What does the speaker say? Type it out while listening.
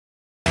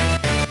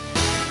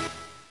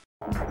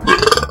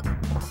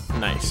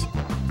Nice.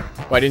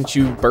 Why didn't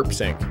you burp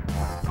sync?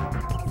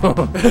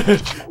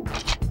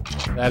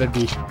 That'd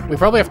be... We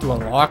probably have to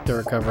unlock the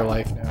recover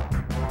life now.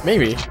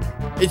 Maybe.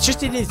 It's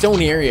just in its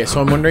own area, so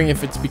I'm wondering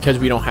if it's because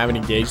we don't have any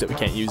gauge that we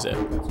can't use it.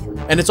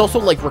 And it's also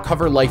like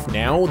recover life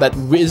now. That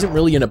isn't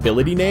really an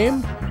ability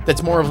name.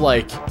 That's more of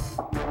like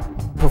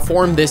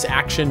perform this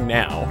action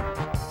now.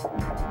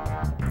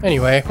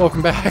 Anyway,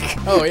 welcome back.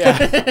 Oh yeah.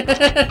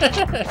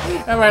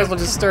 I might as well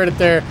just start it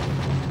there.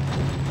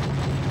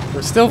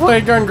 We're still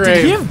playing Gungrave.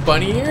 Did he have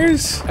bunny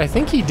ears? I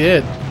think he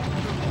did.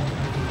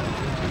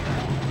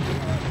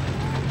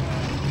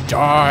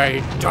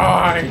 Die,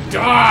 die,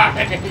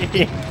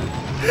 die!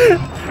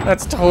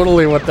 That's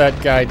totally what that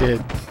guy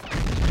did.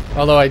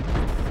 Although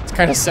it's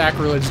kind of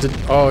sacrilege to,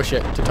 oh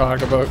shit, to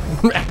talk about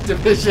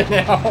Activision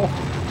now.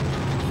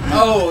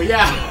 Oh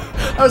yeah.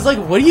 I was like,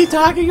 what are you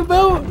talking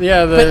about?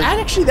 Yeah, but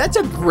actually, that's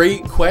a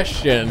great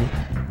question.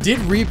 Did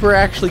Reaper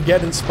actually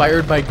get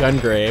inspired by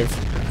Gungrave?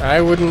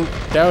 I wouldn't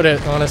doubt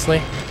it,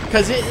 honestly.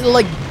 Because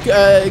like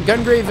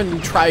Gungrave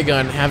and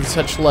Trigun have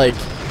such like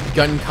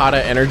gun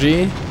kata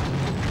energy.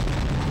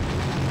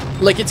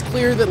 Like it's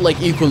clear that like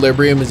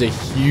Equilibrium is a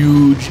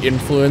huge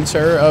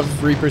influencer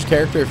of Reaper's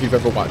character. If you've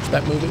ever watched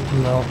that movie,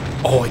 no.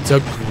 Oh, it's a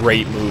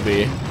great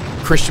movie.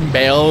 Christian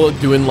Bale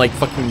doing like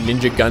fucking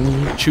ninja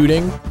gun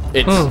shooting.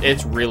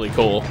 It's really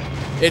cool.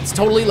 It's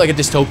totally like a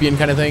dystopian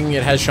kind of thing.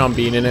 It has Sean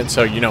Bean in it,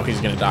 so you know he's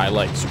gonna die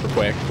like super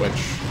quick, which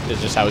is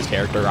just how his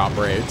character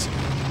operates.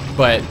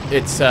 But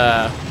it's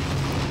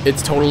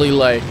totally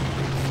like,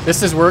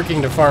 this is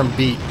working to farm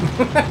beat.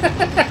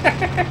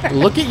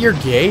 Look at your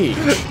gauge.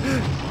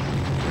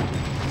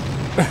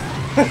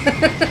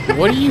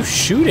 What are you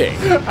shooting?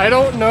 I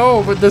don't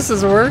know, but this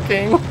is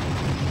working.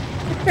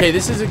 Okay,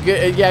 this is a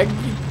good, yeah,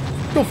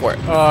 go for it.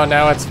 Oh,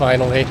 now it's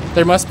finally.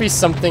 There must be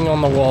something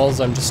on the walls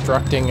I'm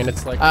destructing, and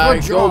it's like,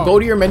 go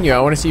to your menu. I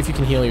want to see if you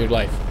can heal your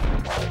life.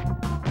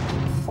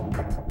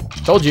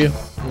 Told you.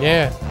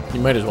 Yeah.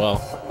 You might as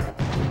well.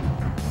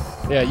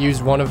 Yeah,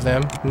 use one of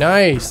them.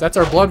 Nice, that's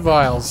our blood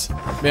vials.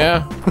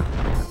 Yeah.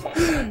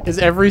 Is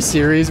every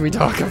series we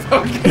talk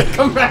about gonna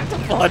come back to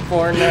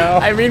Bloodborne now?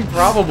 I mean,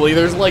 probably.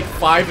 There's like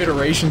 5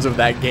 iterations of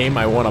that game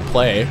I want to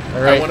play.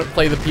 All right. I want to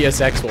play the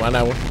PSX one.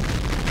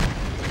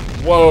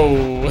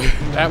 Whoa.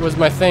 That was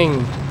my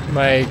thing.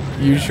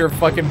 You sure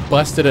fucking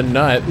busted a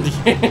nut.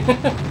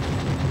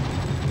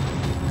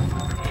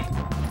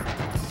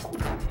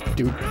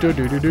 Do do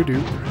do do do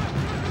do.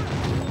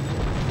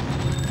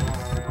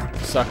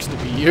 Sucks to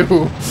be you.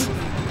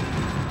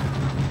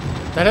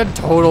 That had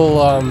total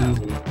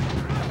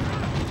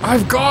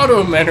I've got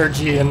him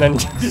energy, and then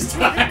just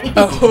died.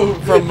 Oh,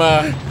 from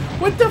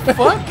what the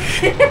fuck?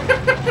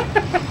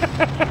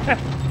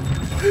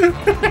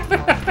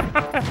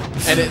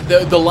 And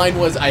the line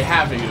was, "I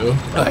have you."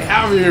 I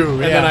have you.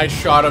 And then I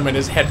shot him, and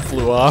his head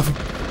flew off.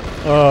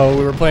 Oh,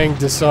 we were playing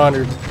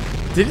Dishonored.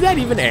 Did that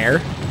even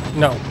air?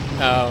 No.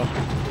 Oh.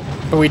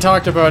 But we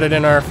talked about it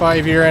in our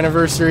 5-year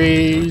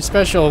anniversary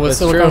special with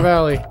Silicon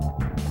Valley.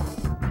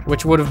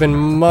 Which would have been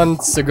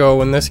months ago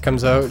when this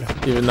comes out.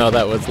 Even though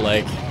that was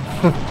like...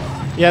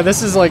 Yeah,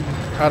 this is like,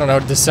 I don't know,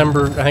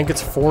 December, I think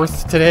it's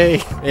 4th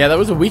today. Yeah, that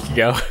was a week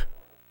ago.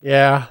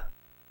 Yeah.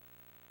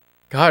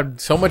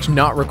 God, so much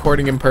not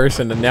recording in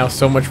person, and now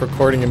so much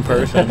recording in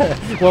person.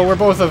 Well, we're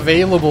both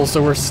available,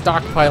 so we're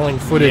stockpiling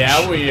footage.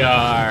 Yeah, we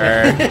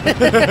are.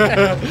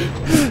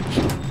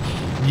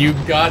 You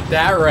got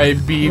that right,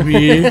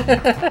 BB.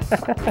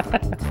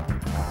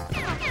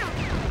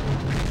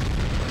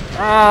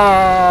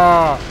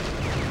 Ah!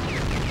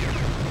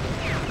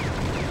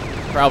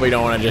 Probably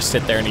don't want to just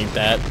sit there and eat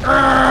that.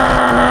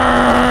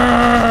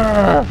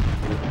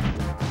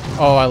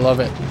 Oh, I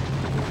love it.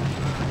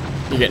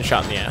 You're getting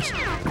shot in the ass.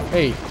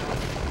 Hey.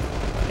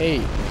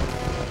 Hey.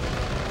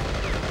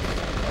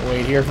 I'll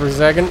wait here for a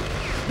second.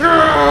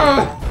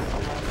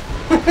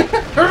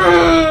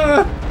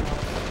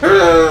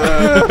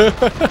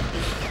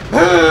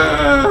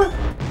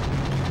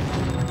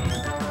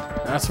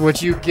 That's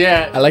what you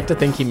get. I like to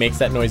think he makes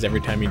that noise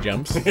every time he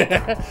jumps.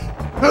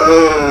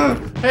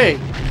 Hey.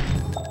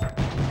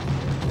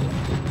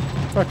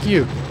 Fuck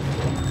you.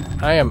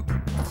 I am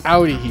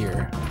out of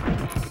here.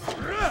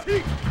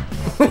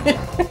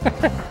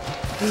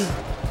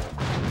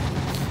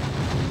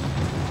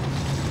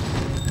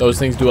 Those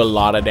things do a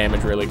lot of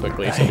damage really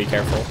quickly, so be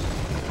careful.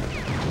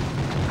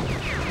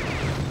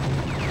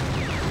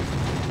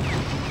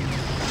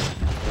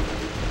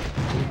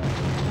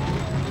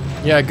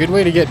 Yeah, a good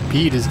way to get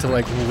beat is to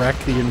like wreck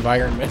the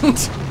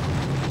environment.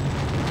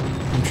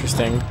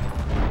 Interesting.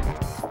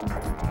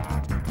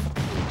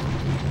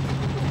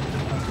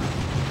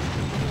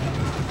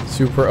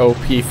 Super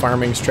OP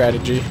farming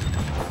strategy.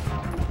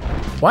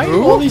 Why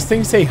do all these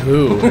things say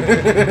who?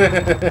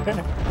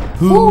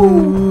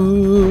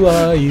 Who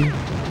are you?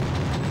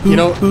 You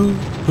know,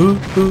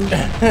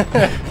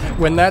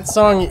 when that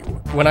song,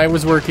 when I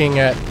was working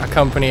at a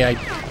company, I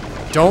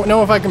don't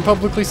know if I can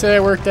publicly say I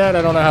worked at,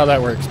 I don't know how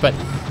that works, but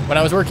when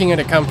I was working at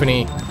a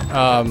company,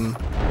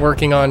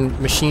 working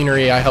on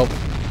machinery I helped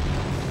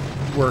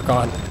work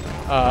on,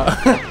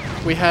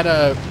 We had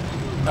a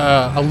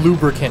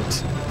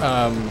lubricant,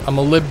 a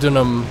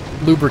molybdenum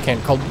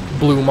lubricant called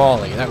Blue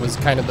Molly. That was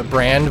kind of the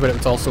brand, but it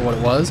was also what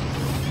it was.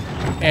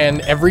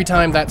 And every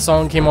time that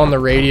song came on the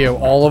radio,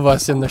 all of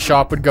us in the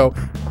shop would go,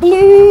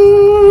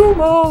 Blue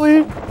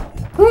Molly,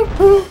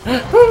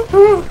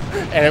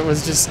 and it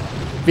was just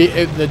the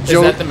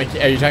joke. Is that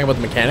are you talking about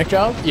the mechanic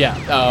job? Yeah.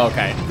 Oh,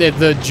 okay.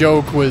 The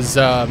joke was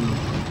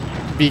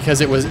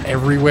because it was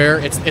everywhere.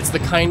 It's the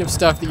kind of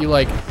stuff that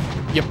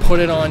you put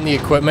it on the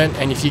equipment,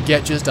 and if you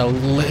get just a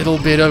little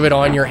bit of it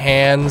on your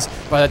hands,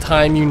 by the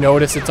time you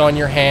notice it's on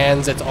your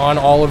hands, it's on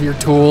all of your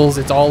tools,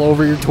 it's all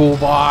over your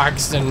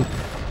toolbox, and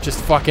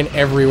just fucking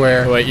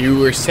everywhere. What you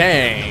were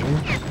saying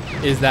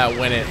is that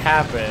when it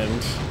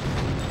happened,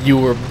 you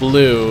were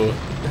blue,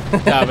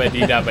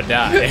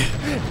 dabba-dee-dabba-die.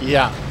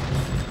 Yeah.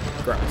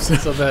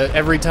 Gross. So that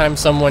every time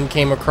someone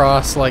came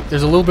across, like,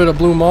 there's a little bit of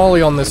Blue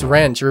Molly on this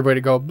wrench, everybody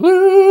would go,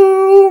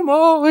 Blue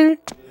Molly.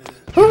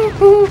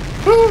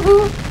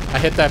 I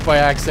hit that by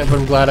accident, but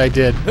I'm glad I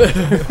did.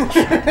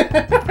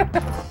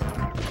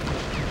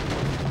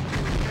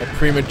 I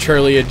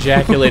prematurely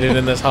ejaculated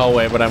in this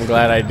hallway, but I'm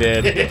glad I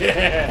did.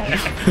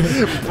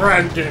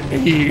 Brandon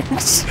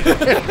Heats.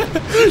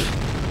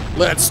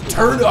 Let's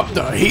turn up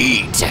the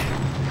heat.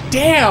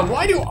 Damn,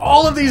 why do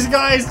all of these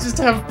guys just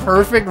have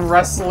perfect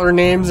wrestler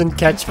names and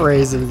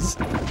catchphrases?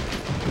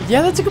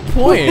 Yeah, that's a good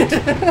point.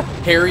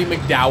 Harry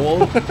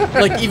McDowell.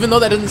 Like, even though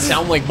that doesn't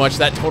sound like much,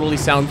 that totally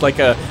sounds like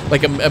a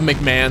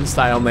McMahon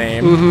style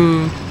name.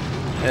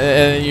 Mm-hmm.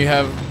 And you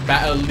have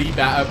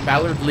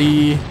Ballard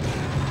Lee.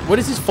 What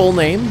is his full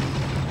name?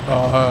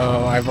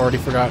 Oh, I've already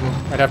forgotten.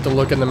 I'd have to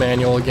look in the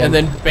manual again. And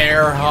then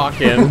Bear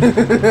Hawken.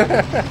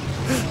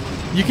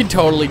 You can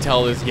totally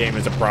tell this game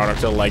is a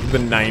product of like the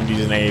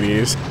 90s and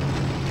 80s.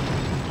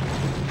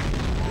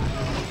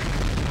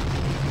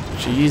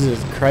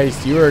 Jesus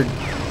Christ,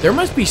 there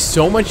must be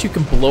so much you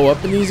can blow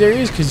up in these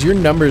areas because your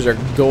numbers are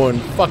going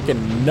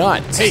fucking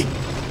nuts. Hey,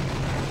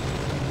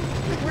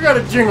 we got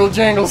a jingle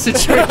jangle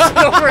situation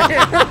over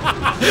here.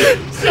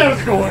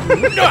 Sounds going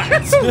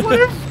nuts.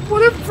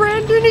 What if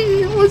Brandon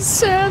E was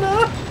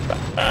Santa?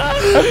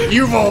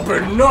 You've all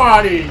been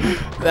naughty.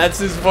 That's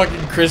his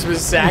fucking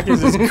Christmas sack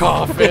is his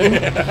coffin.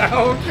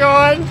 Oh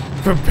God.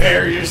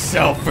 Prepare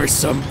yourself for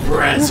some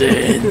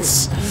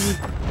presents.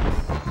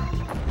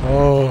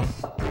 Oh.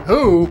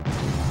 Who?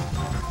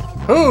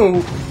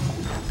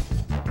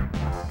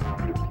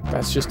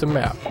 That's just a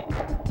map.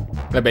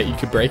 I bet you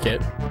could break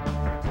it.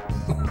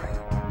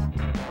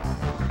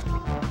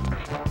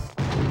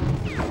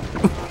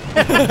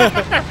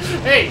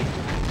 Hey!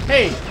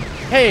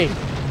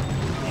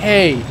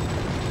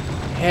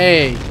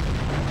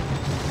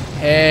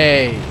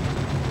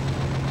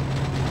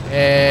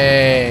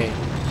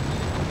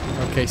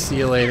 Okay, see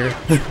you later.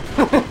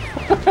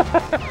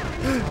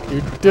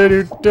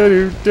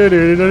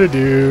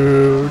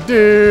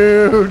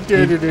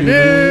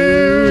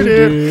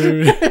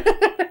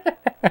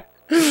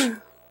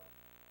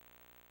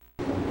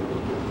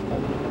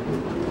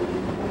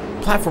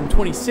 Platform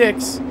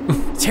 26?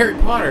 It's Harry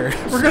Potter.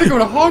 We're gonna go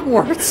to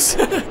Hogwarts.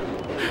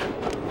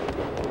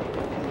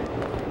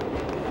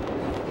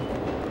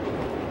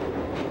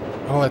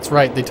 Oh, that's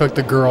right. They took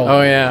the girl.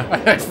 Oh,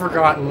 yeah. I'd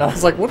forgotten. I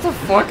was like, what the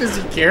fuck is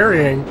he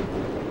carrying?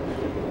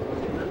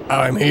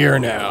 I'm here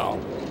now.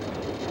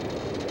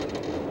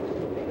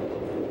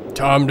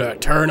 Time to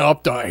turn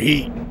up the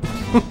heat.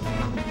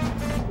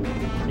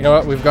 You know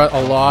what? We've got a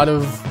lot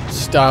of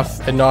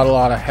stuff and not a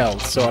lot of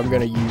health, so I'm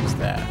gonna use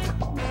that.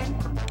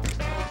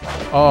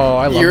 Oh,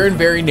 I love You're in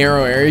very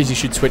narrow areas. You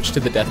should switch to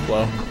the death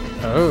blow.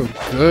 Oh,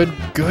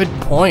 good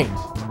point.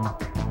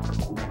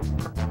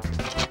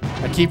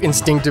 I keep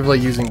instinctively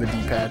using the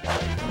D-pad.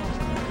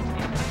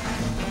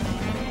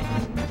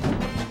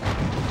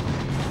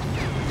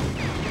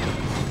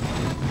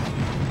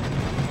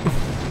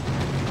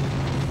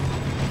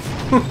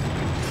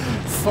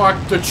 Fuck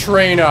the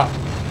train up.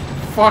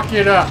 Fuck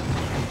it up.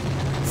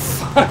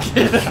 Fuck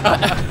it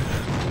up.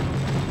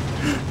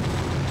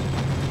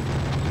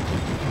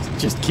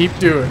 Just keep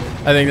doing it.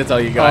 I think that's all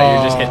you got.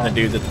 You're just hitting the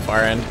dudes at the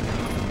far end.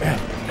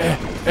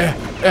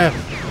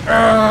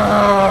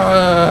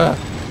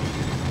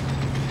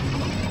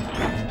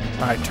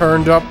 I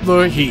turned up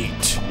the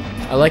heat.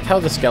 I like how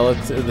the skull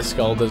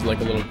does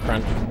like a little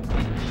crunch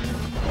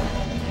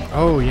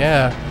Oh,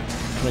 yeah.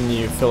 when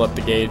you fill up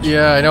the gauge.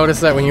 Yeah, I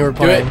noticed that when you were Do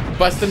playing. it.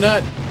 Bust a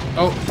nut.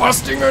 Oh,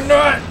 busting a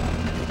nut!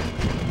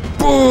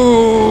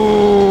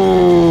 Boom!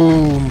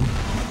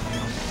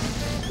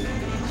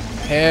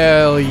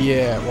 Hell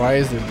yeah. Why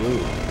is there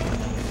blue?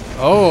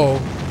 Oh.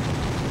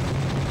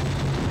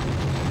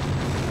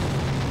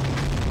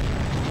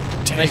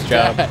 Nice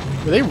job.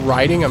 Were they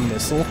riding a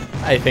missile?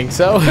 I think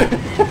so.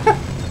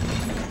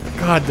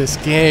 God, this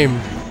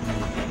game.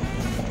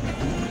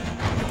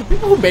 The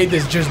people who made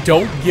this just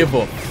don't give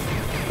a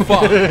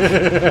fuck.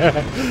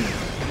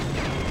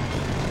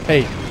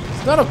 Hey,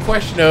 It's not a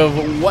question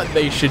of what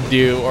they should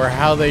do or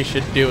how they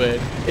should do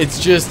it. It's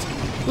just,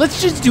 let's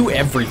just do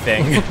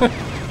everything.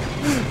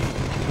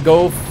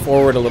 go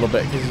forward a little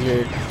bit because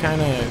you're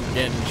kind of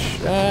getting.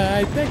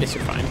 I guess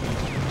you're fine.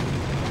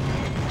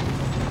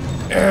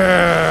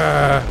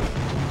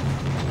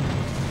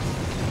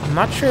 I'm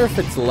not sure if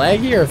it's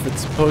laggy or if it's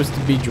supposed to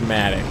be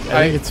dramatic.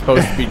 I think it's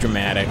supposed to be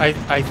dramatic.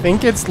 I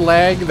think it's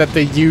lag that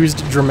they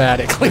used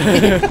dramatically.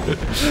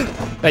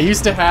 That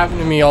used to happen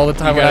to me all the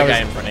time. You got a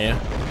guy in front of you.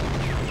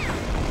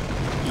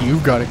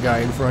 You've got a guy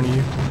in front of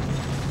you.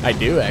 I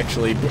do,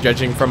 actually,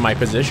 judging from my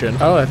position.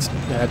 Oh,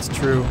 that's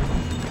true.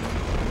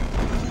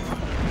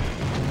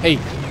 Hey,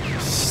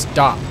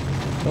 stop.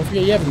 Don't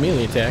forget you have a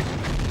melee attack.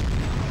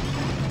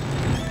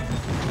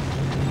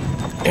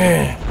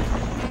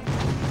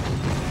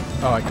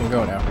 Oh, I can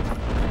go now.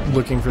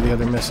 Looking for the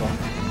other missile.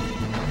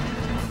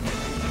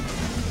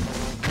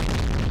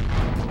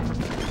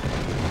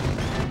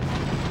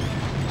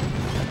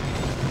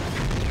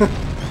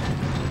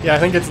 Yeah, I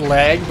think it's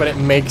lag, but it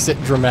makes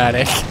it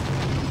dramatic.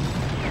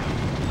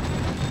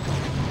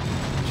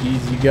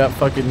 Jeez, you got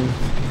fucking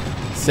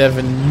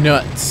 7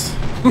 nuts.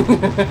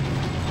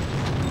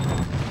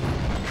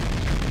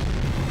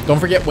 Don't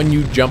forget when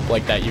you jump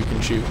like that, you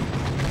can shoot.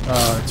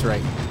 Oh, that's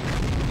right.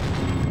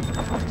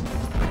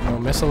 No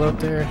missile out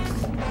there.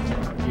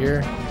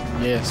 Here.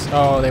 Yes.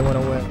 Oh, they went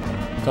away.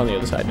 It's on the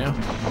other side now.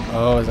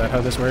 Oh, is that how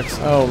this works?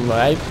 Oh,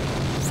 I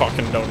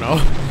fucking don't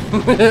know.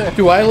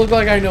 Do I look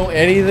like I know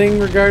anything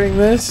regarding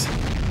this?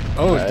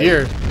 Oh,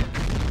 dear.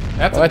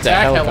 That's an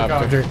attack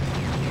helicopter.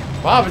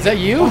 Bob, is that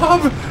you?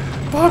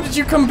 Bob, did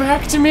you come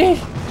back to me?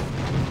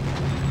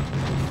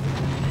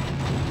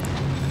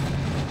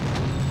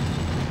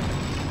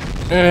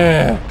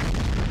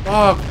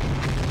 Bob.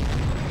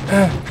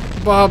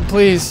 Bob,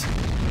 please.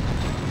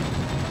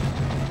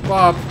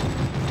 Bob.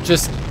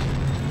 Just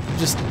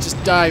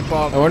die,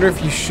 Bob. I wonder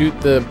if you shoot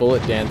the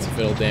bullet dance if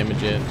it'll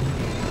damage it.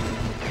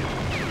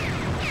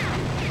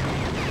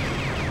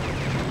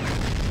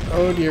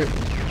 Oh dear.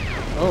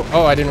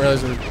 Oh, I didn't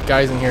realize there were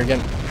guys in here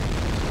again.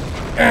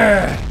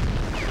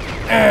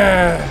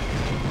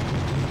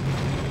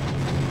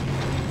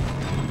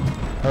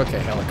 Okay,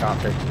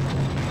 helicopter.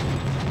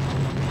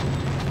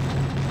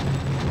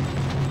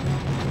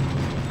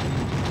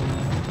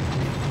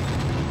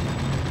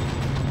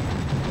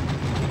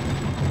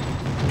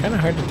 Kind of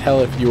hard to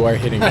tell if you are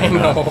hitting. I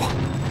know.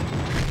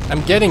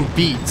 I'm getting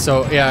beat,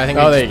 so yeah, I think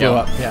I just blew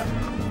up. Yeah.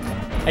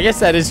 I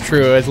guess that is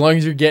true. As long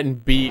as you're getting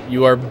beat,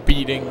 you are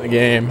beating the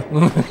game.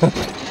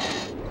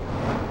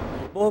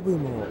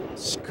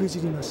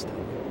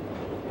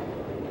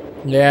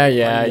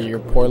 Yeah, your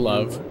poor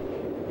love.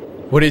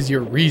 What is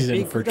your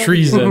reason for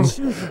treason?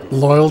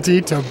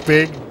 Loyalty to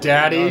Big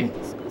Daddy?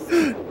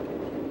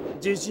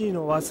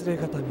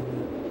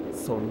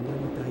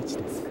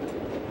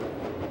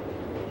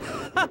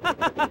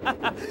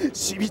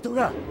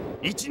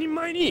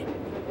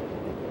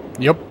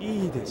 Yep.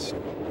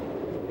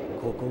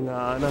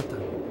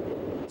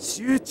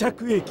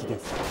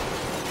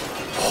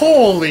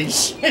 Holy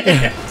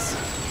shit!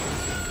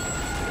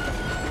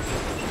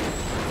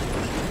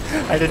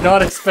 I did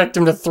not expect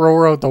him to throw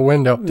her out the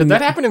window. Did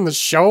that happen in the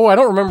show? I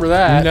don't remember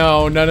that.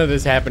 No, none of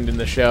this happened in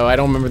the show. I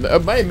don't remember.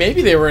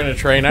 Maybe they were in a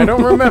train. I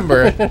don't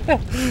remember.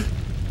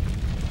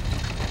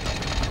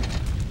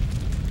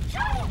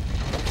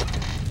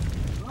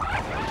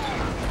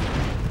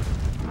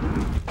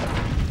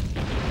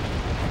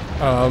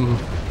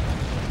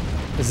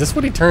 Is this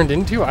what he turned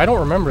into? I don't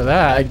remember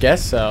that. I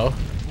guess so.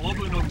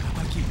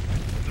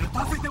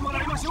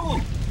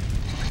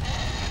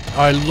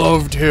 I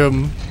loved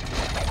him.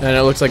 And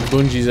it looks like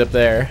Bunji's up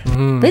there.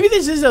 Maybe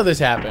this is how this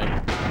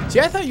happened. See,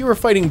 I thought you were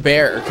fighting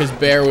Bear, because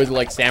Bear was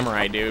like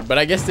samurai dude, but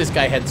I guess this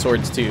guy had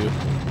swords too.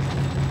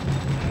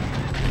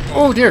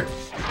 Oh dear.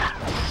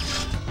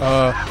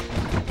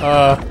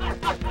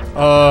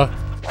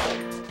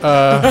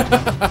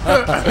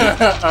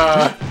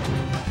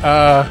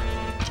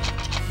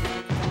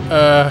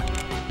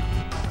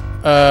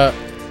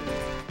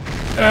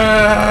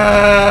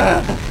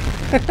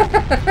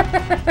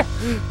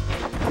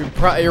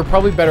 You're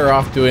probably better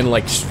off doing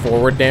like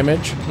forward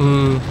damage.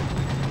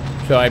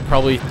 So I'd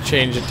probably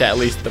change it to at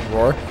least the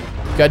roar.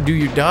 You gotta do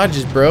your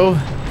dodges, bro.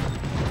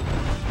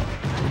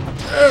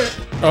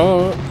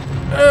 There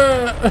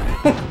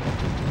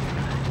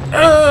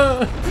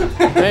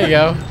you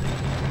go.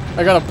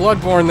 I got a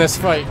Bloodborne this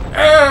fight.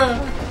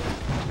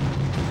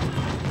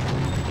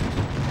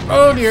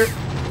 Oh dear.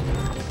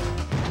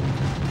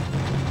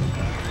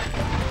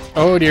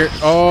 Oh dear.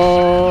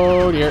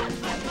 Oh dear.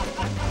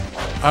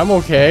 I'm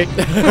okay.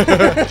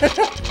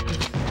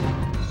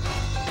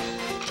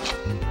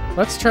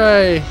 Let's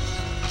try. I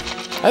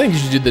think you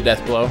should do the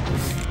death blow.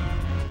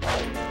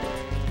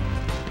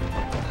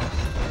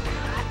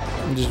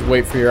 And just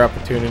wait for your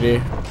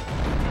opportunity.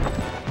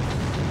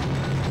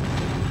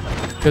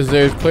 Because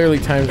there's clearly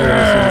times where he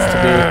seems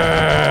to be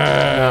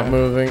not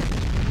moving.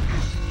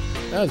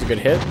 That was a good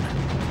hit.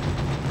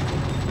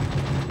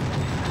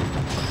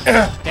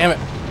 Damn it.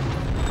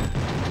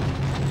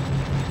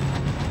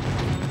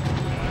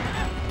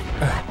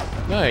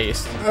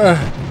 Nice.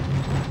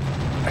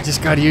 I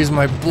just gotta use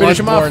my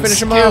Bloodborne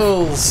finish him off.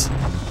 skills.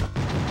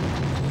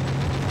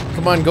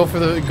 come on, go for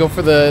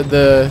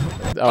the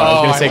oh, I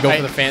was gonna say go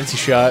for the fancy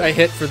shot. I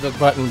hit for the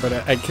button, but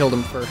I killed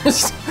him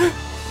first.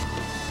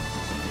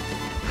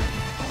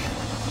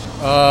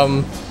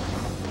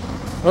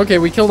 Okay,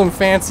 we killed him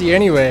fancy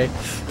anyway.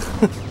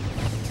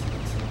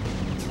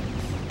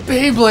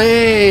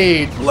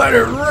 Beyblade! Let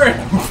it rip!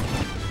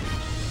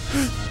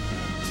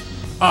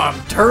 I'm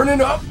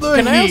turning up the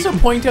heat! Can I also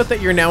point out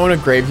that you're now in a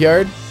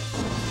graveyard?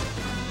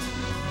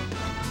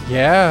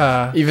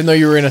 Yeah. Even though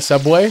you were in a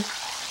subway?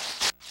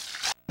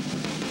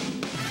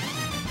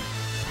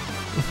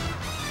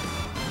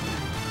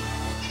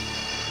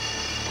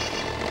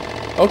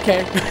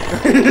 Okay.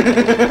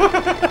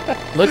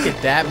 Look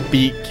at that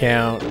beat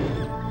count.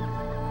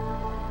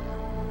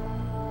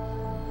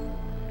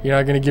 You're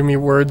not gonna give me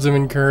words of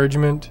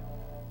encouragement?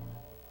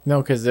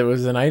 No, because it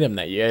was an item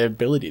that you had,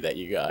 ability that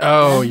you got.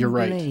 Oh, you're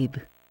right.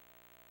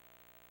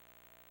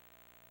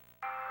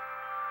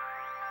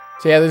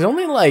 So yeah, there's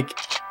only like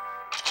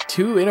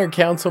 2 inner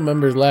council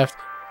members left.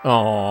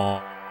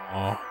 Oh.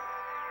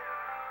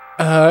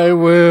 I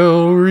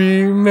will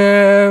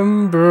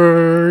remember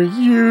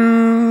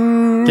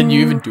you. Can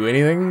you even do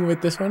anything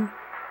with this one?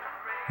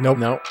 Nope.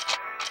 Nope.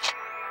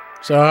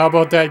 So how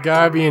about that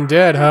guy being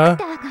dead, huh?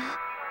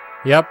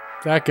 Yep,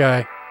 that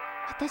guy.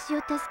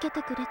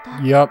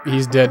 Yup,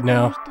 he's dead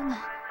now.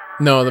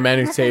 No, the man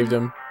who saved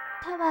him.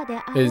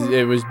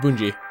 It was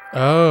Bunji.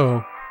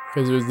 Oh.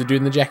 Because it was the dude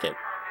in the jacket.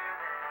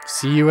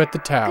 See you at the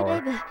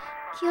tower.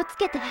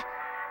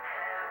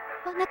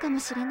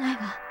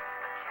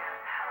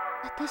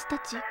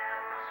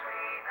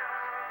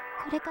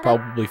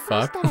 Probably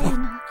fuck.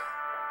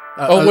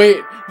 Oh wait,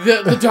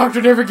 the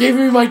doctor never gave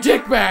me my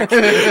dick back.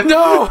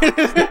 No.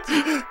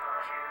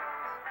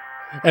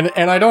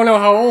 And I don't know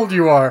how old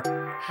you are.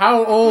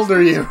 How old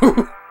are you?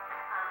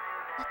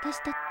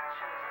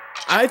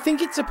 I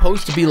think it's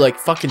supposed to be like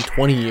fucking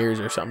 20 years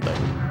or something.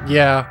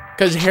 Yeah.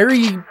 Because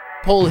Harry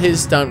pulled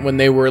his stunt when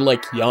they were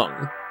like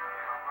young.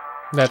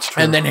 That's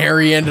true. And then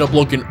Harry ended up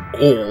looking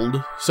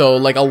old. So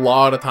like a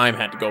lot of time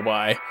had to go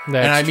by.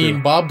 That's true.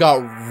 Mean, Bob got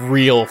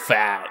real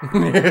fat.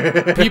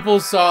 People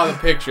saw the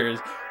pictures.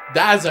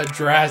 That's a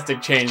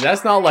drastic change.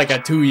 That's not like a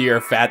 2-year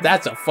fat.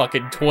 That's a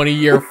fucking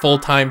 20-year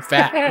full-time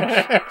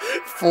fat.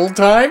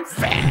 Full-time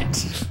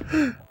fat.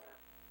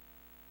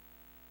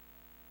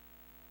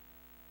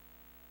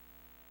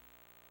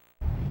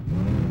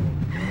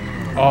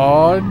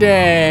 Aw,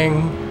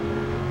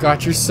 dang.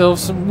 Got yourself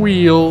some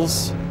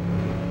wheels.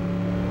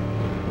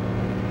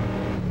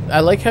 I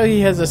like how he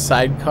has a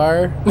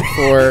sidecar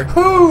for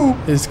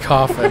his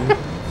coffin.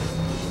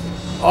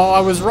 Oh,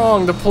 I was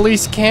wrong. The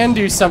police can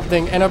do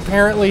something, and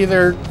apparently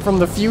they're from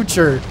the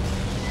future.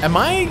 Am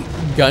I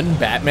Gun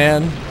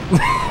Batman?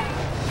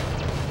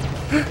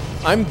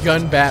 I'm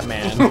Gun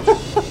Batman.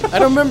 I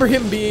don't remember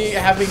him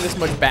having this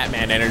much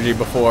Batman energy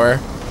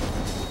before.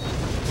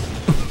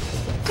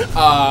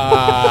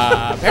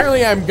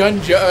 Apparently I'm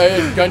Gun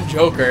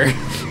Joker.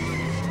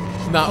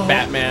 Not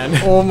Batman.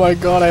 Oh my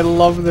god, I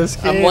love this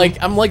game.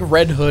 I'm like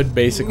Red Hood,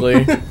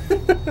 basically.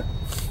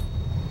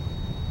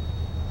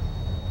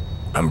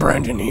 I'm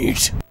Brandon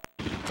Heat.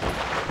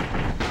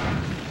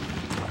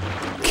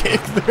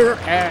 Kick their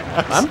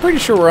ass. I'm pretty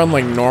sure we're on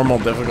like normal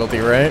difficulty,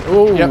 right?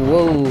 Oh, yep.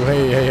 Whoa,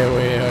 hey,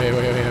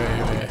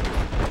 wait.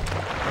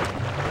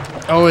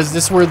 Oh, is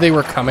this where they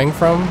were coming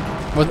from?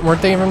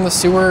 Weren't they from the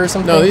sewer or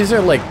something? No, these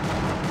are like,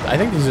 I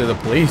think these are the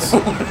police.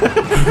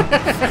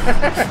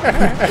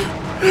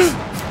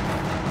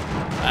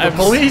 The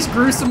police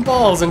grew some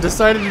balls and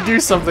decided to do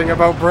something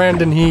about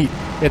Brandon Heat.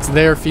 It's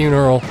their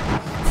funeral.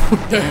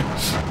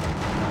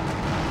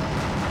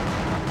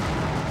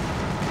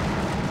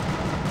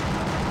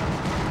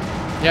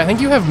 Yeah, I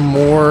think you have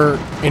more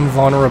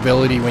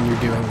invulnerability when you're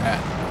doing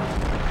that.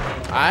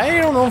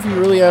 I don't know if you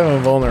really have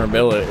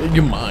invulnerability.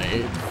 You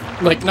might.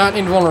 Like, not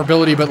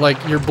invulnerability, but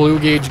like your blue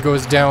gauge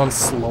goes down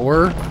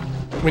slower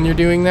when you're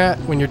doing that,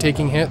 when you're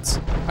taking hits,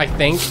 I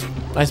think.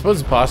 I suppose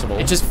it's possible.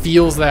 It just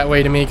feels that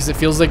way to me, because it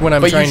feels like when I'm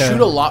trying to... But you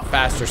shoot a lot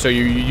faster, so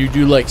you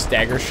do like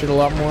stagger shit a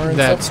lot more.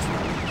 That's true.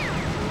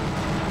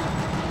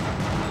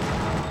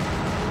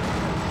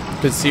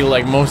 Because see,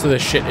 like most of the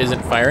shit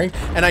isn't firing,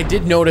 and I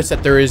did notice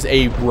that there is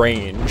a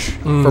range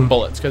for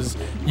bullets, because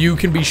you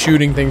can be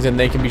shooting things and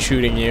they can be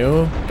shooting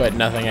you, but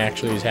nothing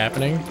actually is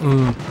happening.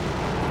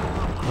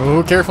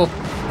 Oh, careful.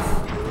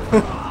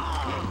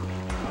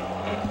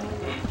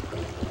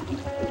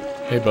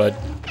 Hey, bud.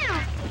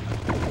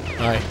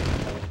 Hi.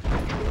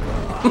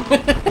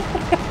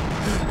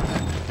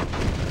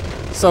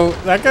 So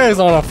that guy's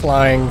on a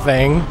flying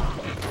thing.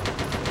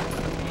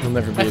 He'll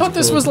never be I thought as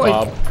this cool was as like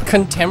Bob.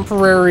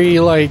 Contemporary,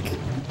 like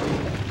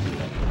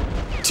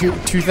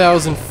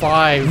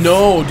 2005.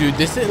 No, dude,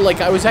 this is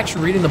like I was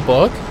actually reading the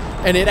book,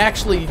 and it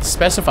actually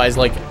specifies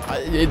like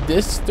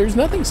there's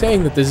nothing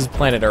saying that this is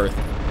planet Earth.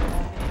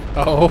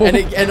 Oh.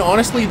 And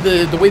honestly,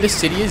 the way the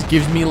city is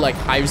gives me like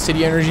Hive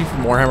City energy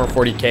from Warhammer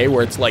 40k,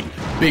 where it's like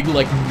big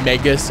like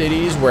mega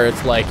cities, where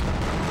it's like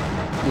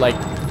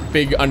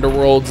big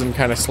underworlds and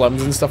kind of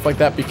slums and stuff like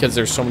that, because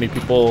there's so many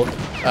people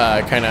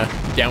kind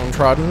of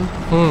downtrodden.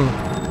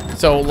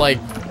 So, like,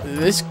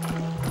 this...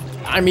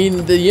 I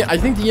mean, I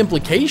think the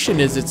implication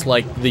is it's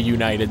like the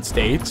United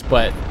States,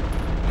 but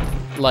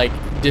like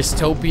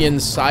dystopian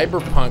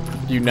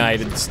cyberpunk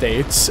United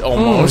States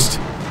almost.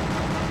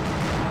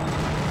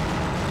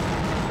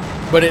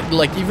 But it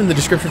like even the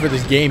description for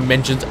this game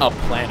mentions a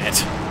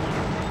planet.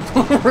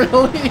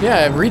 Really?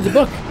 Yeah, read the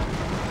book.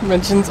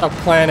 Mentions a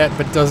planet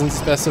but doesn't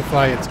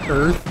specify it's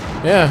Earth.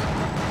 Yeah.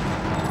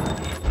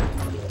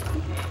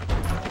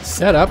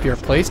 Set up your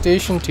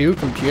PlayStation 2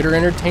 computer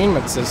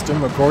entertainment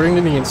system according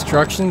to the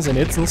instructions in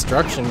its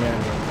instruction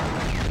manual.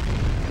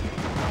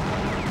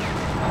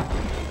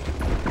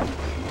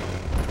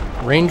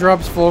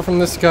 Raindrops fall from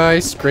the sky,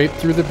 scrape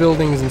through the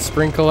buildings, and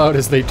sprinkle out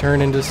as they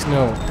turn into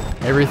snow.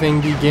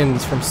 Everything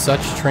begins from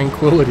such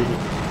tranquility.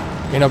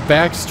 In a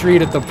back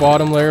street at the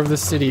bottom layer of the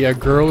city, a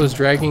girl is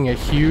dragging a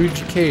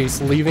huge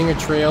case, leaving a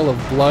trail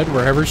of blood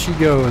wherever she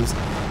goes.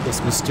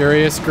 This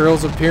mysterious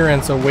girl's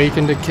appearance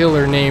awakened a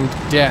killer named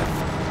Death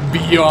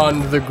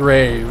beyond the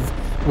grave,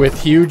 with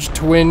huge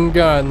twin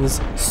guns,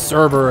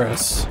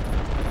 Cerberus.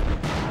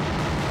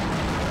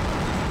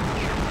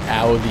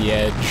 Ow, the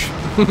edge.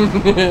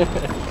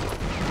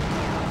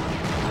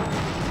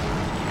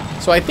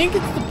 So I think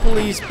it's the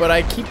police, but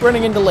I keep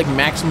running into like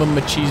maximum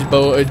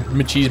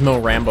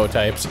machismo Rambo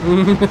types.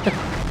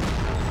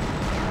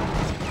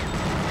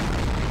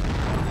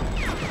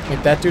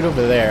 Like that dude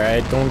over there,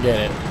 I don't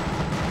get it.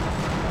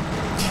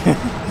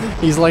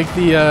 He's like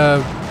the,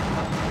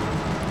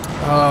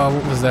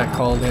 what was that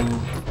called in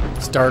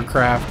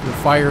StarCraft? The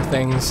fire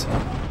things.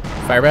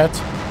 Firebats?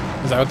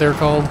 Is that what they're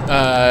called?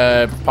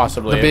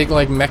 Possibly. The big,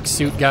 like, mech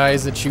suit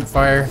guys that shoot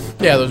fire?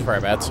 Yeah, those are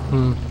firebats.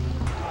 Hmm.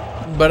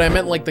 But I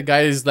meant, like, the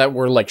guys that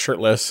were, like,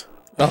 shirtless.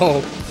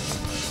 Oh.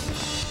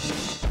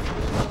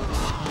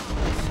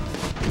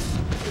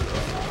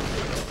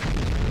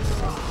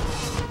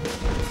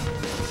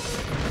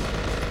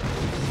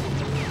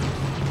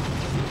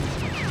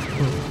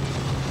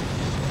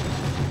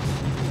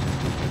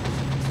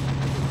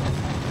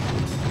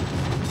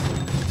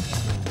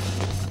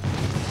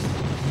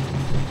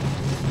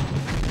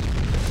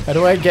 How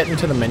do I get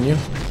into the menu?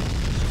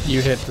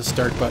 You hit the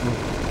start button.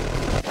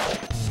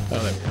 Oh,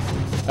 there we go.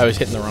 I was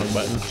hitting the wrong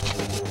button.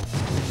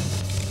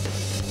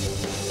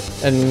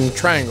 And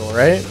triangle,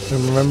 right?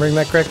 Am I remembering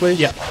that correctly?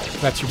 Yeah,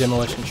 that's your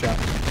demolition shot.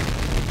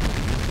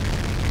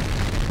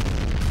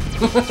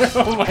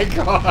 Oh my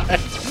god!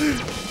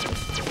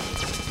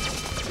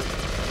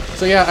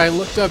 So yeah, I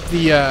looked up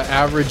the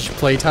average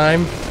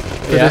playtime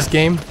for this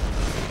game.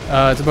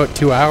 It's about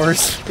 2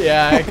 hours.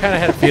 Yeah, I kind of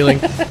had a feeling.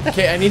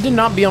 Okay, I need to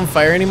not be on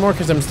fire anymore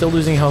because I'm still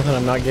losing health and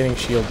I'm not getting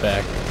shield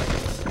back.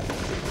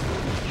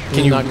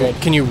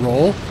 Can you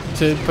roll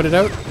to put it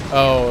out?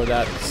 Oh,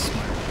 that's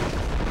smart.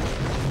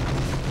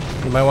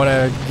 You might want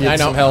to get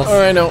some health.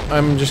 Oh, I know.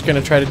 I'm just going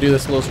to try to do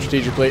this a little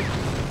strategically.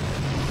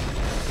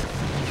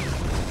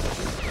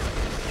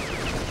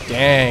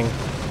 Dang.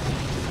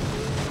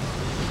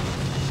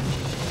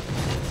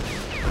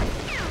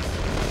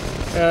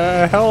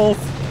 Health.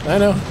 I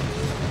know.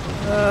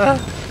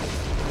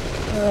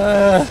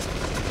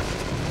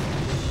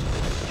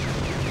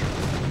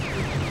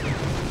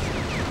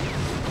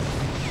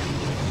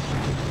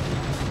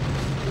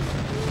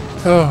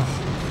 Oh.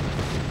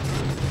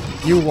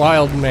 You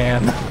wild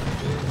man.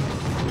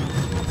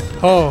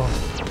 Oh.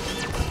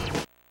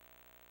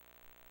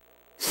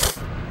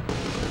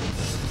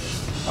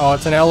 Oh,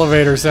 it's an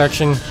elevator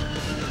section.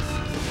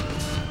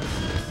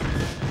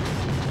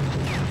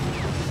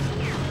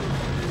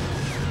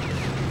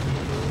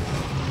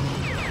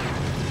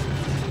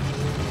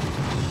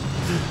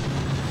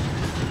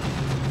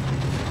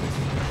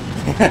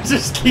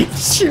 Just keep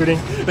shooting.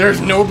 There's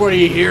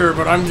nobody here,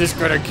 but I'm just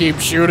gonna keep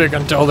shooting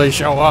until they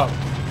show up.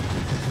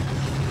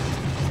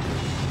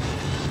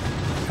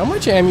 How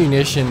much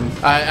ammunition?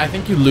 I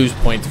think you lose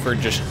points for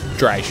just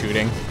dry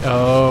shooting.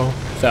 Oh.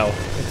 So,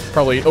 it's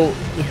probably... Oh.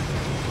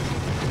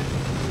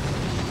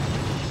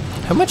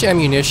 How much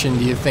ammunition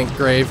do you think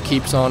Grave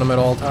keeps on him at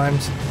all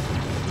times?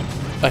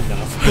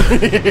 Enough.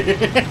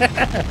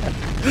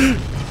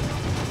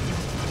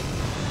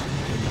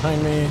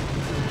 Behind me.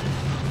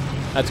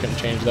 That's gonna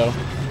change though.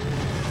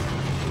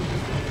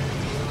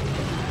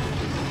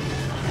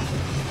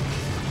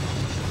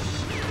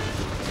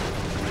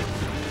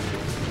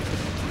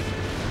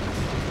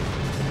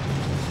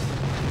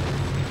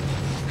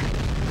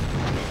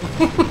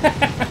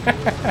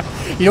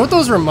 You know what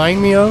those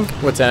remind me of?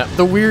 What's that?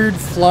 The weird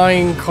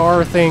flying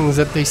car things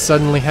that they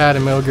suddenly had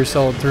in Metal Gear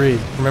Solid 3.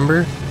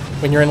 Remember?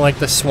 When you're in like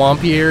the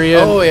swampy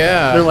area. Oh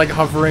yeah. They're like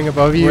hovering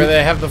above you. Where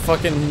they have the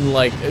fucking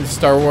like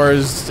Star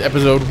Wars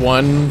Episode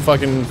 1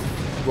 fucking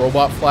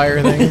robot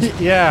flyer things.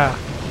 Yeah.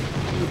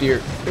 Oh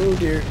dear. Oh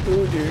dear.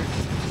 Oh dear.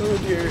 Oh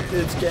dear.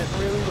 It's getting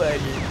really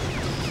laggy.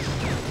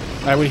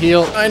 I would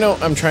heal. I know.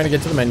 I'm trying to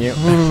get to the menu.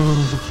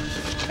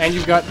 And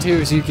you've got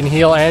two, so you can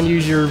heal and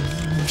use your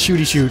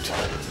shooty shoot.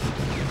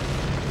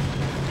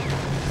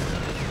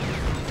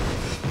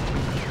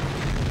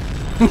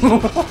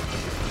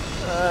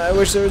 I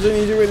wish there was an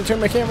easier way to turn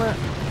my camera.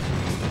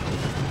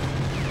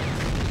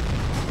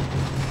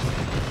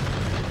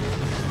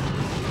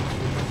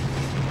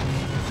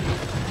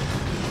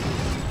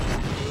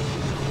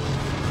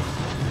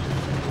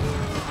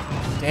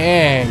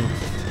 Dang.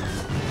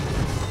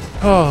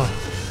 Oh.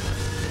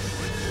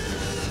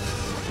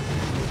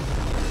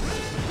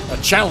 A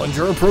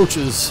challenger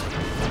approaches.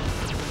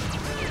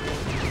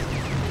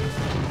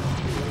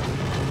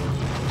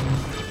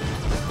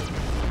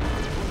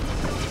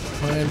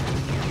 Fine.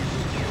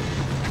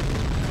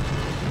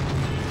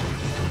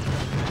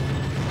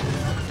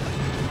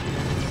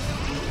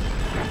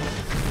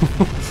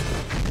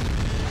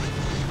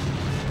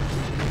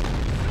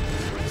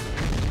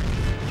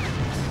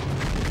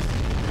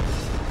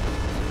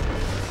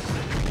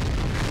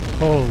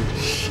 Holy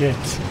shit.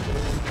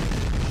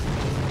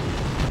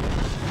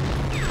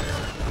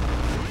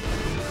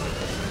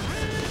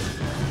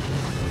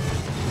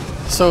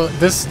 So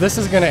this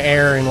is gonna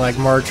air in like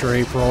March or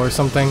April or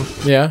something.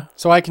 Yeah.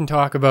 So I can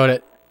talk about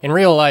it. In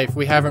real life,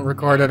 we haven't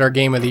recorded our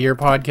Game of the Year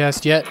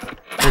podcast yet.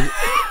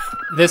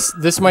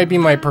 This might be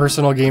my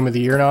personal Game of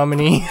the Year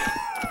nominee.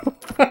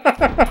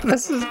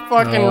 This is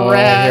fucking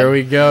rad. Here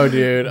we go,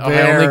 dude. Oh,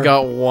 I only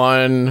got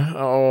one.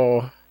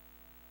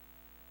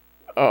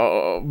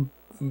 Oh,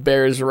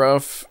 Bear's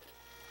rough.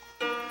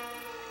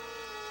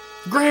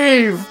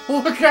 Grave!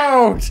 Look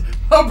out!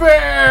 A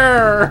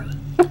bear!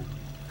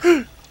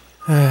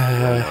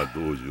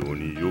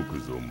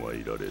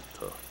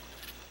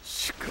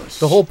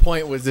 The whole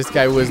point was this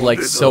guy was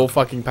like so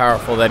fucking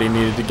powerful that he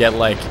needed to get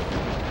like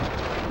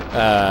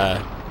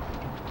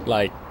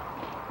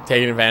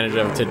taken advantage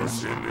of to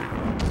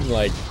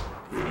like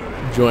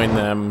join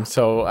them.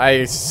 So I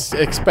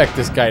expect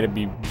this guy to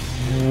be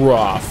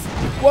rough.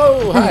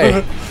 Whoa,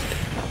 hi.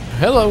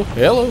 Hello,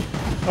 hello.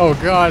 Oh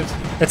god,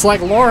 it's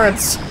like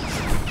Lawrence.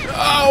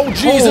 Oh,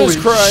 Jesus Holy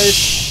Christ.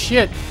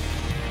 Shit.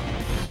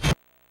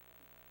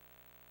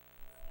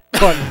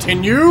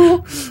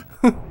 Continue?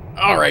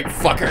 Alright,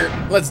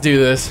 fucker. Let's do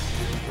this.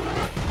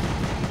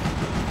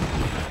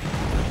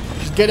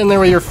 Just get in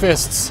there with your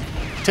fists.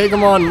 Take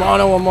them on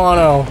mano a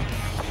mano.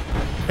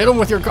 Hit them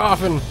with your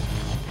coffin.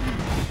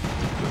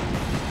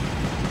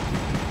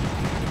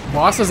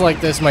 Bosses like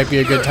this might be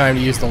a good time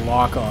to use the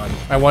lock on.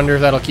 I wonder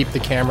if that'll keep the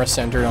camera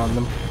centered on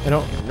them. I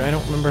don't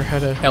remember how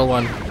to...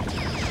 L1.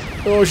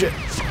 Oh shit.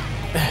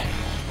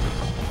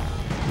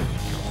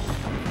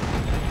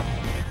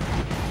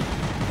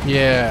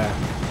 Yeah.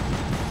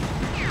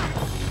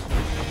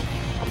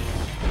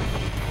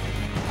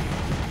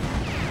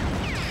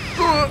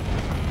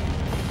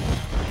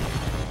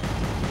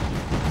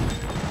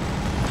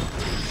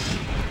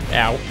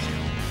 Ow.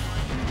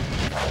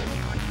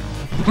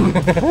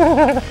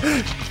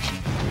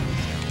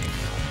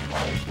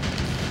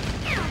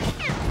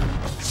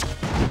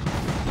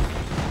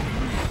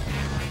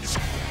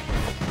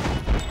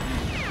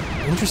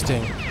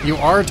 Interesting. You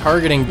are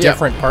targeting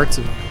different parts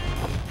of it.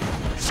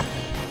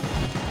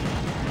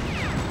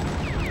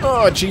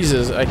 Oh,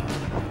 Jesus. I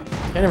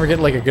can't ever get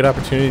like a good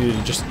opportunity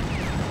to just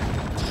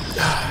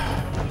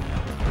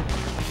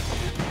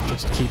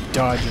keep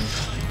dodging.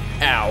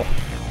 Ow.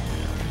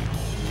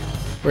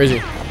 Where is he?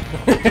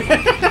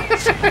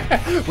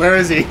 Where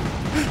is he?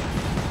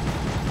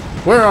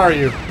 Where are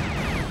you?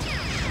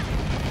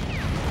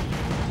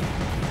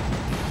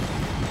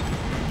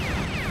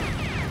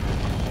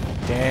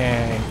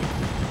 Dang.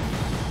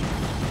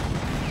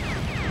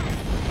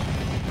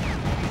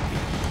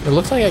 It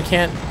looks like I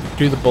can't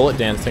do the bullet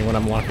dance thing when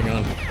I'm locking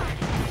on.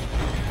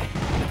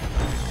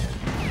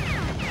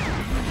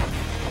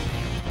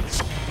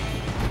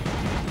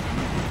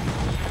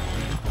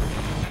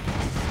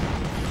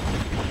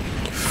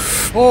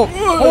 Oh!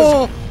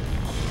 Oh!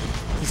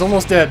 He's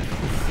almost dead.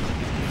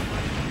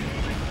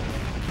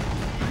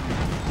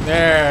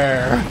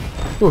 There.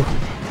 Whew.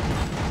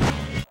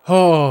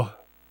 Oh.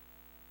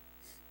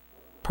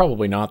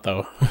 Probably not,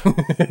 though.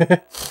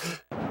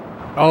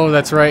 Oh,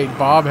 that's right.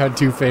 Bob had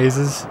 2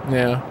 phases.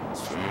 Yeah.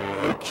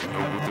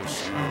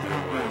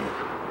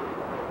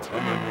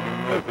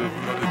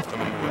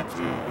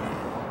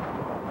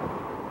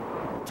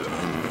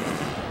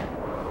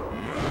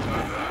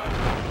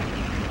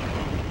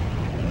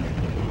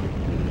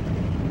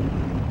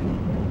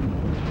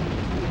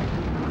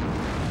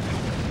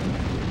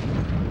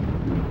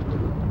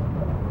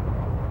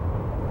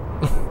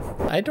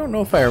 I don't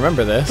know if I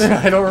remember this.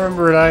 I don't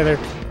remember it either.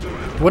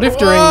 What if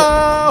during...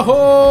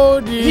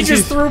 Oh, he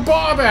just threw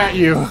Bob at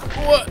you!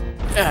 What?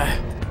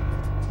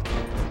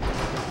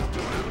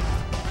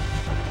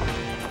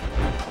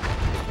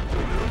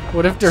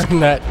 What if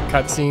during that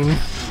cutscene,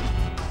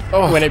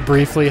 when it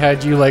briefly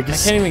had you like... I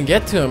can't even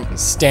get to him.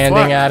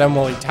 Standing at him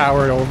while he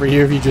towered over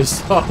you, if you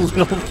just saw a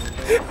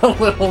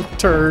little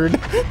turd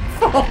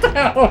fall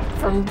down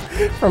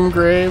from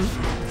Grave.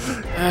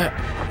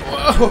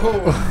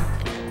 Whoa!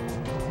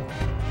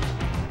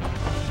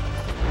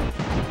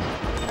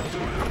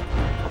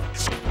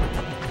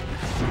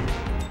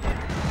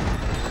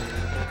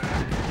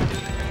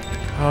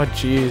 Oh,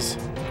 jeez.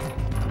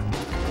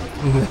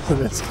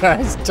 This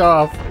guy's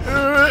tough.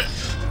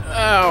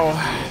 Ow.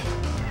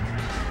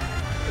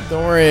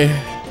 Don't worry.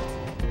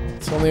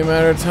 It's only a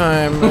matter of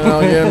time and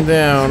I'll get him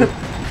down.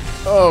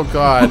 Oh,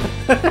 God.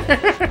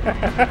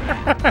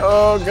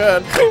 Oh,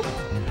 God.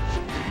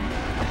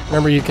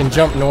 Remember, you can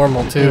jump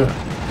normal, too.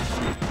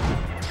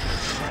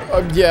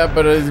 Yeah,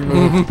 but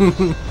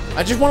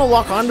I just want to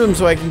lock onto him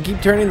so I can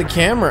keep turning the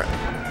camera.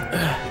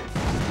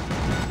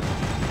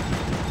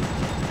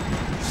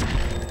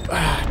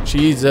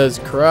 Jesus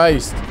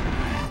Christ.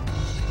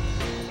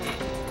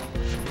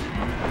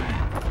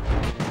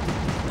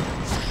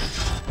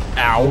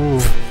 Ow.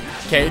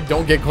 Okay,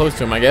 don't get close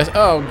to him, I guess.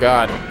 Oh,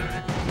 God.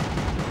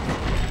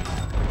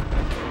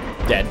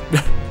 Dead.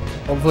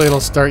 Hopefully it'll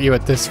start you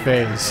at this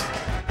phase.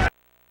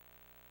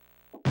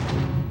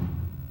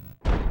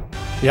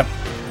 Yep,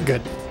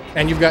 good.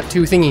 And you've got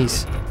 2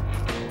 thingies.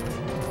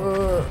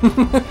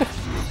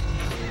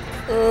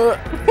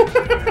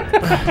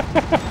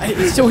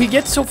 So he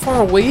gets so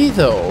far away,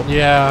 though.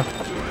 Yeah.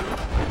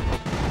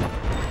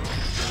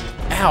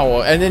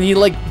 Ow. And then he,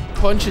 like,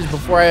 punches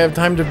before I have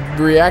time to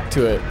react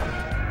to it.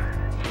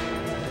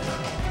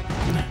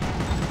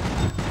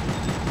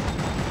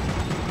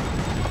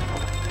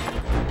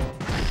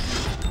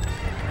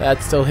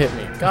 That still hit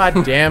me.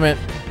 God damn it.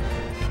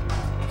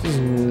 This is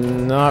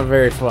not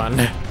very fun.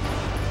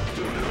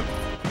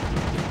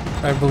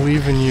 I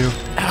believe in you.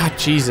 Ah,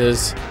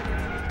 Jesus.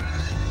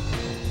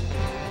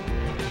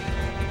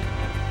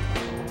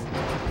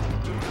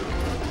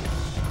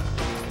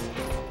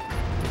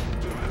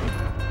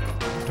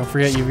 Don't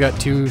forget you've got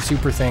 2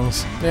 super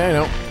things. Yeah, I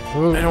know.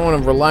 Ooh. I don't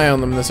want to rely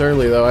on them this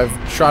early, though. I've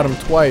shot him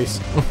twice.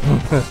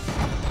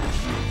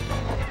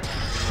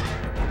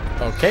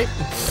 Okay.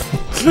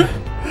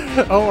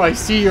 Oh, I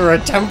see you're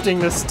attempting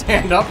to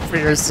stand up for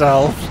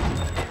yourself.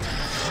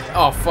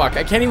 Oh, fuck.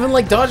 I can't even,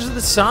 like, dodge to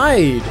the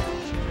side.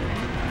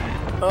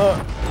 Oh,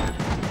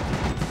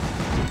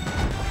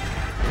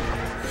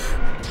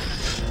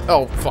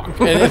 fuck.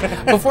 And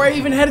then, before I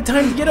even had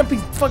time to get up, he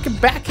fucking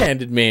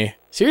backhanded me.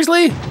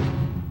 Seriously?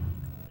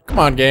 Come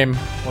on, game.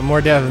 1 more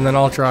death and then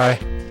I'll try.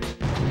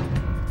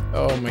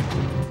 Oh, my...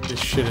 This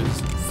shit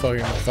is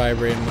fucking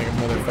vibrating like a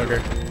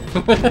motherfucker.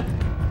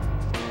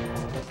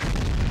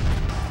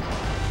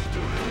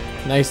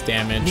 Nice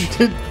damage.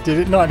 Did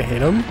it not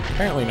hit him?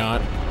 Apparently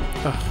not.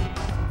 Ugh.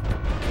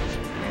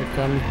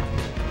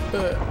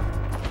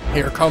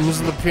 Here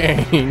comes the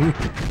pain.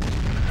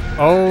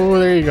 Oh,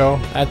 there you go.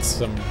 That's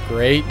some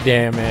great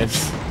damage.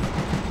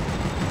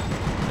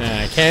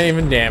 I can't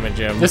even damage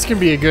him. This can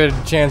be a good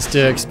chance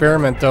to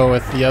experiment, though,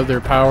 with the other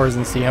powers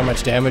and see how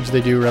much damage they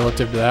do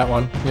relative to that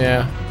one.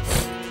 Yeah.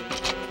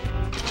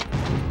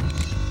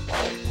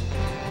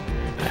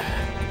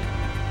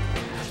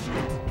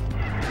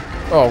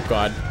 Oh,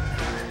 God.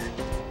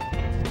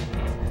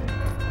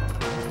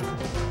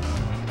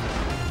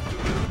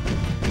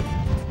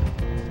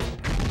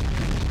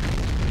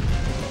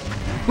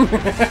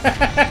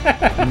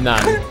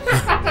 None.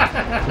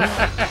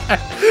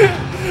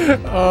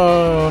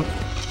 Oh.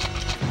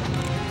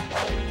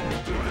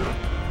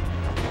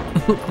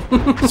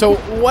 So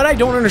what I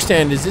don't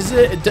understand is this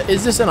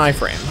an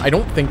iframe? I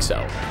don't think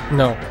so.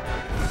 No.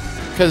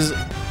 Because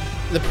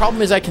the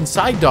problem is I can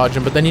side dodge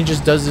him, but then he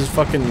just does his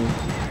fucking...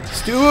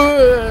 See,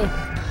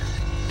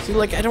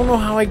 like, I don't know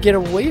how I get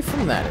away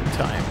from that in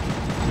time.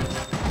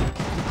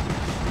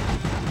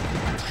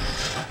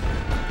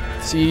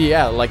 See,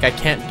 yeah, like, I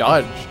can't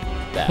dodge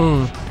that.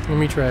 Let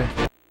me try.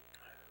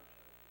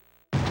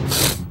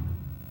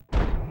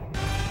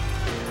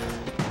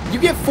 You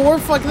get 4?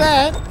 Fuck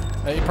that.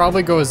 It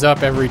probably goes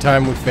up every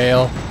time we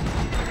fail.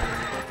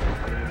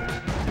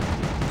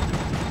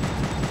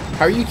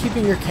 How are you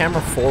keeping your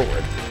camera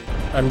forward?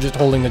 I'm just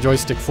holding the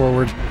joystick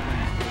forward.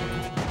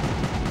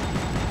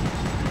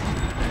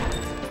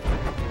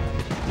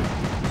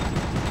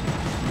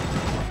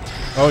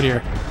 Oh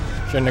dear.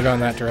 Shouldn't have gone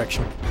that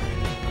direction.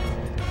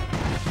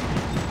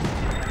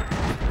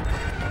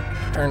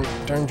 Turn,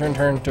 turn, turn,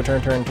 turn, to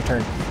turn, turn, to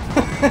turn.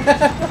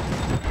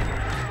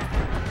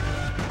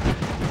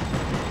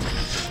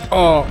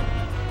 Oh.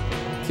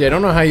 See, I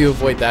don't know how you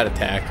avoid that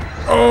attack.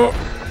 Oh.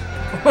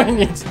 I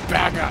need to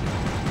back up.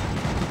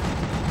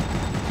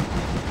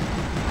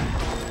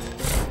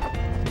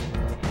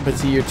 But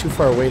see, you're too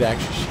far away to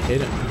actually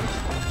hit him.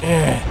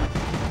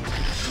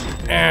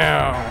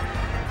 Ow.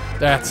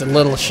 That's a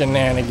little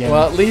shenanigan.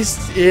 Well, at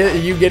least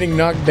you getting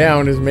knocked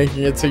down is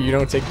making it so you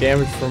don't take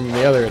damage from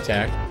the other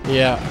attack.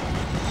 Yeah.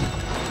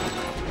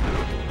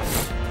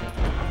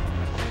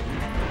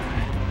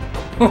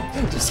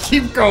 Just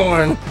keep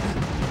going.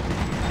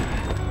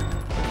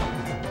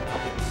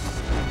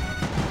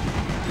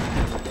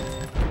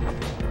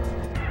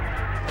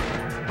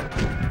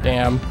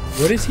 Damn.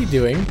 What is he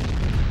doing?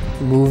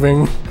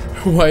 Moving.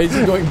 Why is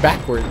he going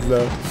backwards,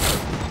 though?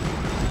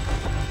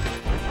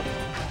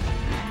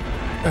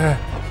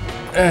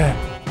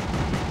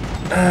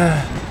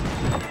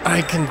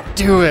 I can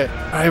do it.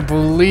 I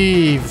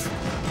believe.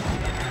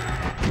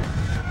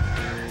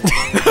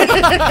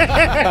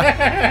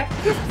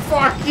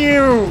 Fuck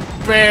you,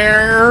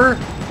 bear.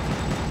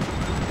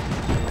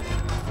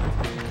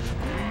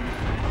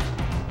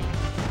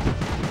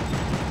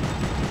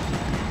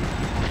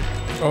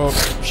 Oh,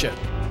 shit.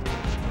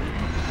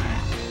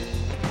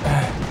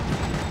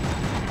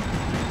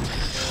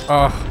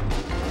 Oh.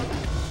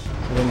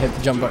 I didn't hit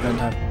the jump button in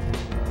time.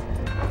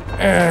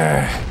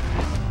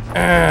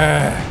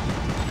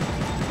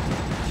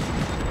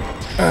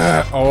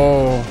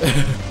 Oh.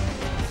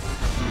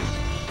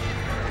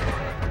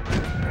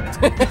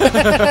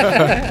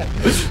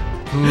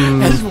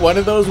 Has one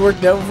of those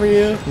worked out for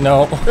you?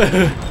 No.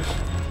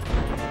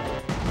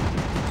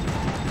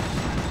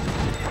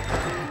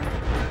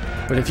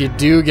 But if you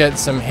do get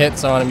some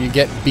hits on him, you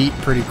get beat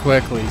pretty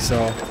quickly,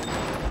 so...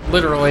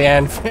 Literally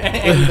and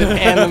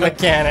the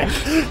mechanic.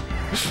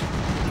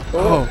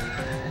 Oh.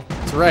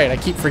 That's right, I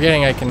keep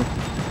forgetting I can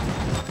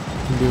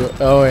do it.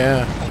 Oh,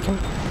 yeah. I can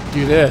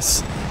do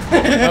this.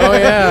 Oh,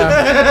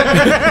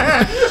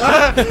 yeah.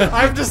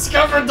 I've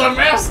discovered the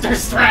master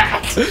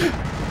strat!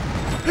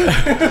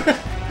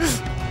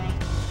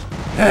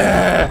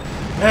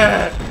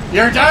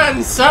 You're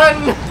done,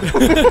 son!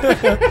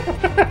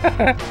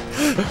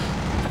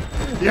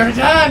 You're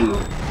done!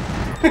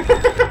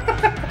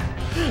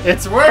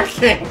 It's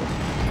working!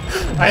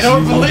 I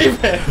don't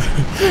believe it!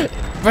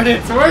 But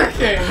it's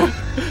working!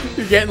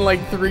 You're getting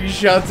like 3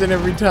 shots in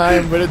every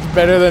time, but it's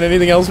better than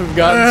anything else we've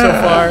gotten so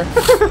far.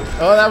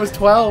 Oh, that was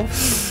 12.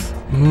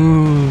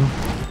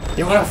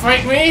 You wanna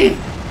fight me?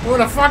 You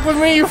wanna fuck with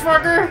me, you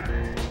fucker?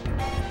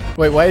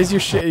 Wait, why is your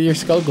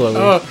skull glowing?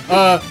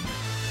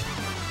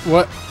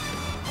 What?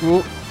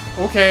 Well,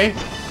 okay.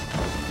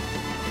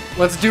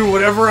 Let's do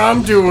whatever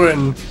I'm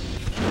doing.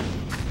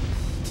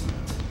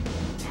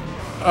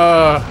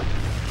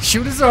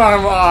 Shoot his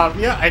arm off.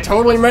 Yeah, I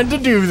totally meant to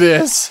do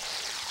this.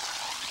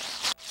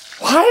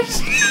 What?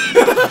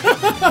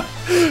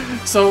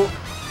 So,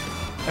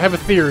 I have a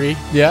theory.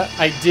 Yeah?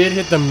 I did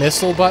hit the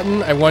missile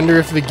button. I wonder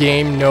if the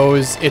game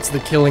knows it's the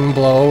killing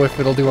blow, if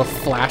it'll do a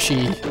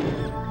flashy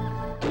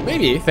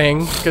Maybe.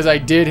 thing. Because I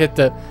did hit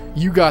the,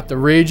 you got the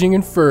Raging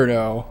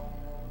Inferno.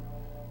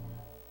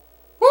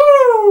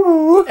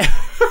 Woo!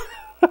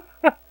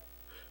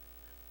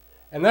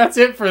 And that's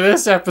it for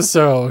this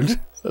episode.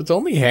 So it's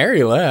only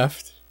Harry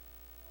left.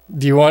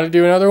 Do you want to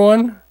do another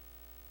one?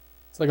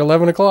 It's like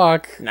 11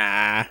 o'clock.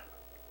 Nah.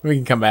 We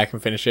can come back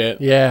and finish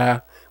it. Yeah.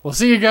 We'll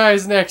see you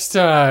guys next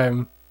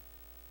time.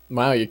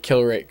 Wow, your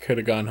kill rate could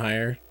have gone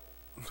higher.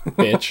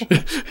 Bitch.